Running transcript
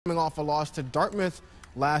Coming off a loss to Dartmouth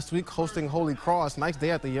last week, hosting Holy Cross. Nice day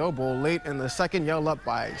at the Yale Bowl. Late in the second, Yale up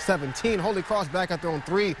by 17. Holy Cross back at their own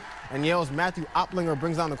 3, and Yale's Matthew Opplinger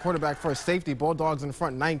brings down the quarterback for a safety. Bulldogs in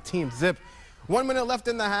front 19-zip. 1 minute left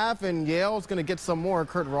in the half, and Yale's going to get some more.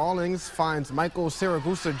 Kurt Rawlings finds Michael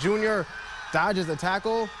Saragusa Jr., dodges the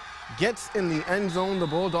tackle, gets in the end zone. The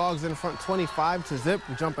Bulldogs in front 25-zip.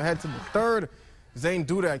 We jump ahead to the third. Zane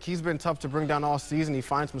Dudek, he's been tough to bring down all season. He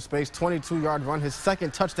finds some space, 22-yard run, his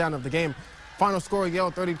second touchdown of the game. Final score,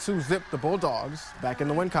 Yale 32-zip, the Bulldogs back in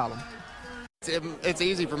the win column. It's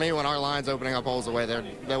easy for me when our line's opening up holes the way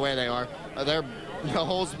they are. They're the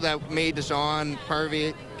holes that me, Deshaun,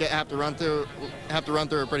 Purvey have to run through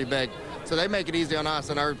are pretty big. So they make it easy on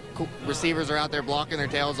us, and our receivers are out there blocking their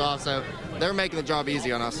tails off, so they're making the job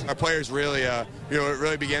easy on us. Our players really,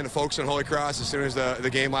 really began to focus on Holy Cross as soon as the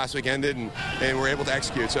game last week ended, and were able to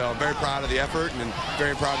execute. So I'm very proud of the effort and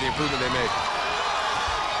very proud of the improvement they made.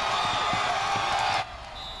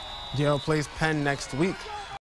 Yale plays Penn next week.